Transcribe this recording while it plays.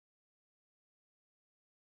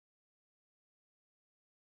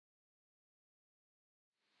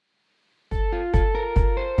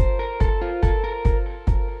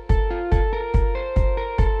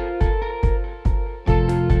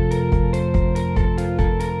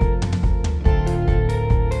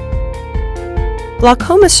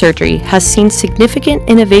Glaucoma surgery has seen significant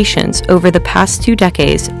innovations over the past 2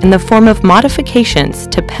 decades in the form of modifications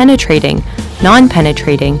to penetrating,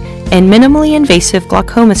 non-penetrating, and minimally invasive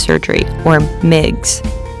glaucoma surgery, or MIGS.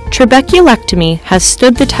 Trabeculotomy has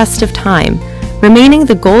stood the test of time, remaining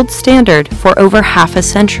the gold standard for over half a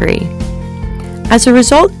century. As a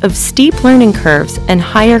result of steep learning curves and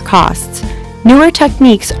higher costs, newer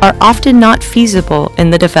techniques are often not feasible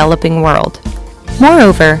in the developing world.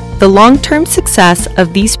 Moreover, the long-term success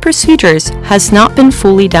of these procedures has not been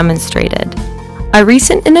fully demonstrated. A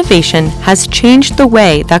recent innovation has changed the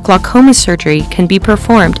way that glaucoma surgery can be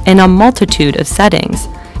performed in a multitude of settings.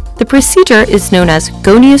 The procedure is known as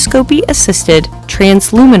gonioscopy-assisted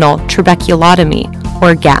transluminal trabeculotomy,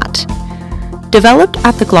 or GAT. Developed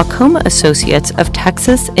at the Glaucoma Associates of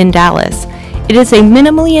Texas in Dallas, it is a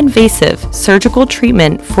minimally invasive surgical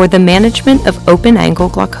treatment for the management of open-angle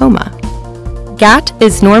glaucoma. GAT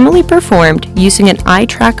is normally performed using an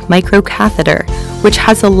eye-track microcatheter, which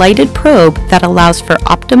has a lighted probe that allows for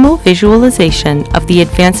optimal visualization of the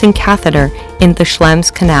advancing catheter in the Schlemm's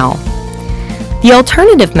canal. The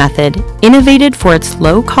alternative method, innovated for its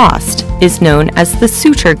low cost, is known as the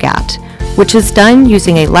suture GAT, which is done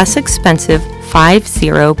using a less expensive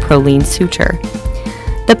 5-0 Prolene suture.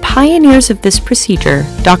 The pioneers of this procedure,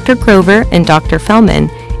 Dr. Grover and Dr. Feldman,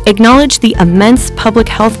 acknowledge the immense public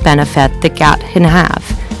health benefit that GAT can have,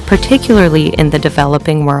 particularly in the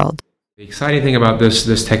developing world. The exciting thing about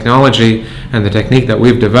this technology and the technique that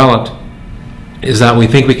we've developed is that we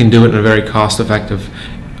think we can do it in a very cost-effective,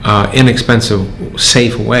 inexpensive,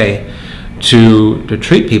 safe way to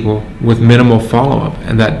treat people with minimal follow-up,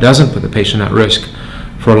 and that doesn't put the patient at risk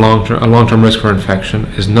for a long-term risk for infection,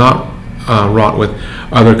 is not wrought with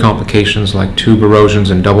other complications like tube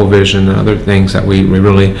erosions and double vision and other things that we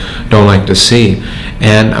really don't like to see.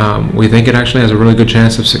 And we think it actually has a really good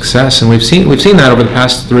chance of success, and we've seen that over the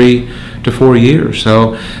past 3 to 4 years.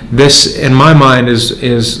 So this, in my mind,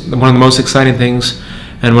 is one of the most exciting things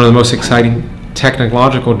and one of the most exciting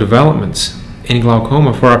technological developments in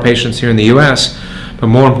glaucoma for our patients here in the US, but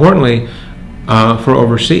more importantly for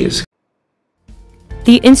overseas.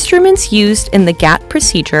 The instruments used in the GAT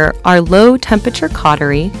procedure are low-temperature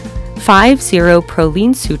cautery, 5-0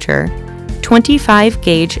 Prolene suture,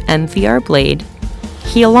 25-gauge MVR blade,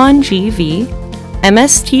 Healon GV,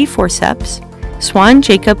 MST forceps,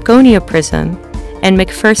 Swan-Jacob Gonio prism, and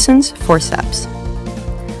McPherson's forceps.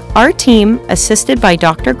 Our team, assisted by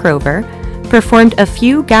Dr. Grover, performed a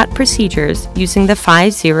few GAT procedures using the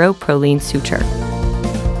 5-0 Prolene suture.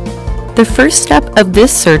 The first step of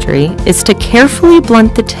this surgery is to carefully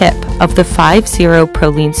blunt the tip of the 5-0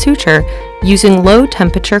 Prolene suture using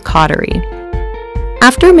low-temperature cautery.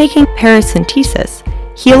 After making paracentesis,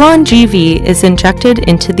 Healon GV is injected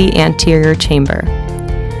into the anterior chamber.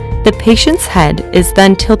 The patient's head is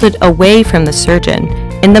then tilted away from the surgeon,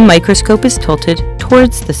 and the microscope is tilted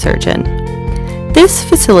towards the surgeon. This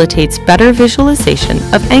facilitates better visualization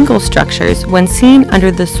of angle structures when seen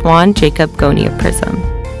under the Swan-Jacob Gonio prism.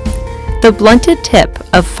 The blunted tip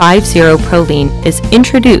of 5-0 Prolene is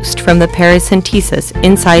introduced from the paracentesis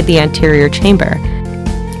inside the anterior chamber.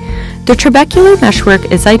 The trabecular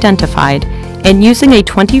meshwork is identified, and using a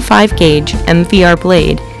 25-gauge MVR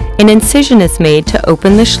blade, an incision is made to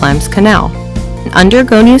open the Schlemm's canal. Under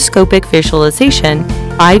gonioscopic visualization,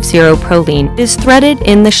 5-0 Prolene is threaded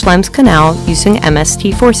in the Schlemm's canal using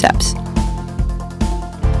MST forceps.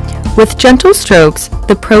 With gentle strokes,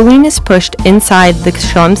 the Prolene is pushed inside the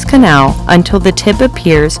Schlemm's canal until the tip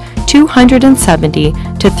appears 270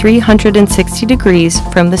 to 360 degrees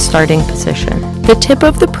from the starting position. The tip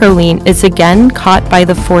of the Prolene is again caught by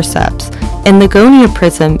the forceps, and the Gonio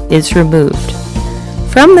prism is removed.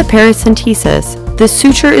 From the paracentesis, the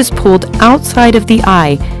suture is pulled outside of the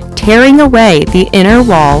eye, tearing away the inner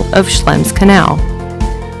wall of Schlemm's canal.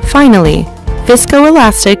 Finally,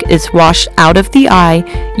 viscoelastic is washed out of the eye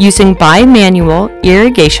using bimanual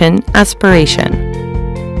irrigation aspiration.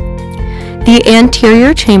 The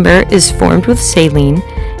anterior chamber is formed with saline,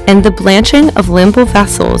 and the blanching of limbal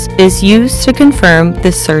vessels is used to confirm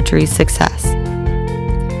the surgery's success.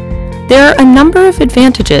 There are a number of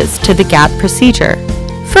advantages to the GAT procedure.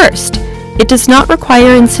 First, it does not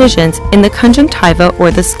require incisions in the conjunctiva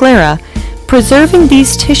or the sclera, preserving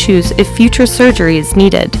these tissues if future surgery is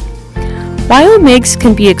needed. While MIGS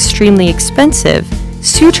can be extremely expensive,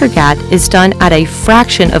 suture GAT is done at a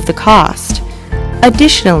fraction of the cost.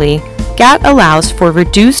 Additionally, GAT allows for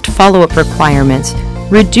reduced follow-up requirements,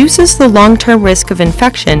 reduces the long-term risk of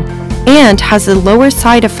infection, and has a lower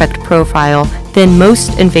side effect profile than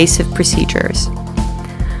most invasive procedures.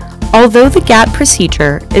 Although the GAT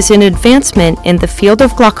procedure is an advancement in the field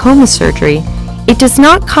of glaucoma surgery, It does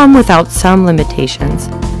not come without some limitations.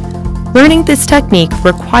 Learning this technique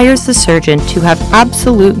requires the surgeon to have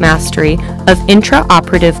absolute mastery of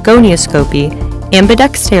intraoperative gonioscopy,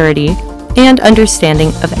 ambidexterity, and understanding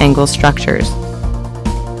of angle structures.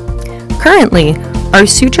 Currently, our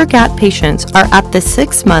suture GAT patients are at the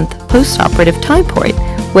 6-month postoperative time point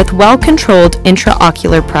with well-controlled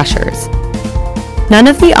intraocular pressures. None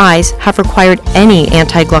of the eyes have required any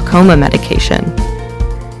anti-glaucoma medication.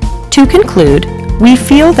 To conclude, we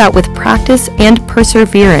feel that with practice and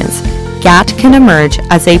perseverance, GAT can emerge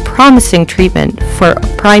as a promising treatment for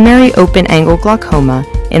primary open-angle glaucoma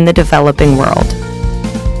in the developing world.